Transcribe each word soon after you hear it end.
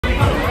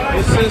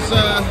This is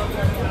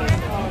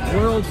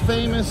world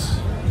famous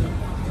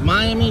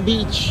Miami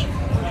Beach,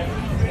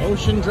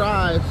 Ocean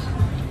Drive.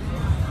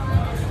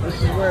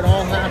 This is where it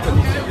all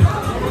happens.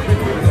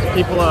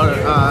 People are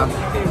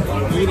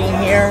eating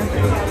here,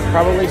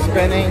 probably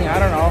spending, I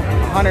don't know,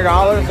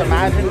 $100,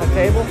 imagine, the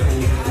table.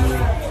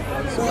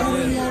 So,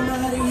 this is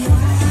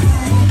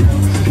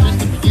just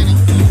the beginning.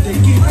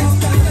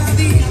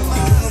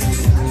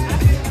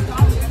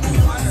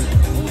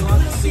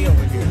 See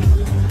over here.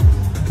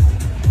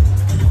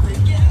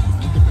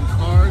 Different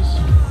cars.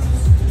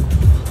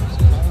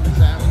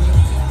 Collins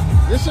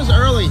Avenue. This is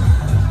early.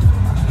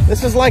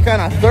 This is like on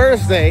a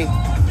Thursday.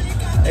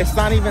 It's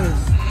not even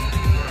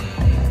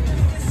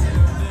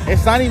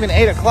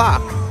 8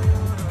 o'clock.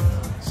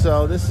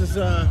 So this is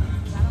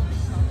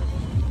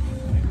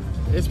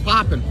it's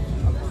popping.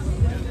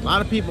 A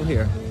lot of people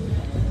here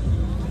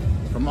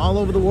from all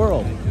over the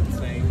world.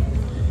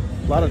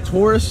 A lot of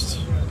tourists.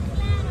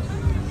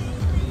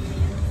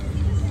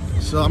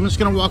 So I'm just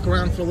gonna walk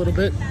around for a little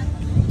bit.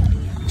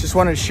 Just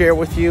wanted to share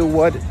with you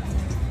what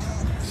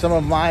some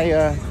of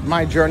my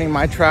my journey,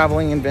 my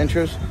traveling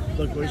adventures.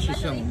 Look, what's she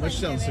selling? What's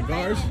she selling?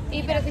 Cigars? So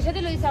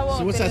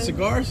what's that,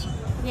 cigars?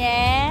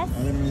 Yes.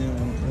 They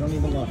don't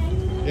even look.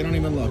 They don't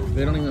even look.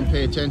 They don't even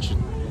pay attention.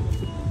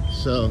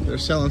 So they're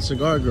selling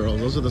cigar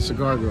girls. Those are the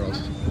cigar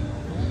girls.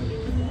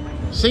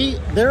 See,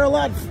 they're a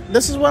lot.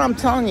 This is what I'm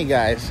telling you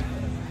guys.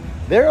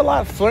 They're a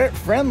lot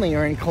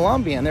friendlier in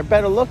Colombia, and they're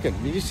better looking.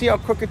 Did you see how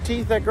crooked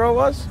teeth that girl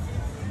was?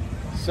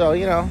 So,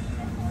 you know,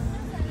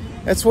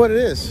 that's what it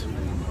is.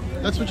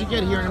 That's what you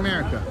get here in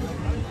America.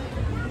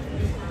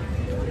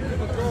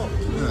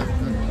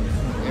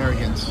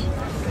 Arrogance.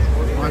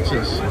 Watch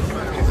this.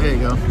 There you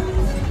go.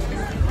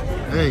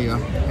 There you go.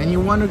 And you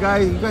wonder,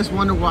 guys, you guys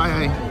wonder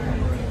why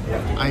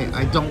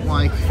I don't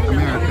like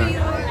America.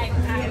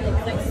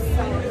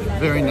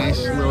 Very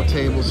nice little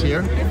tables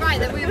here.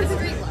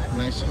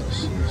 Nice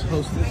hostess.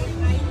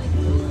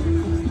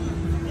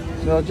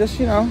 So just,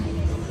 you know,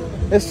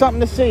 it's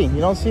something to see.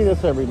 You don't see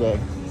this every day.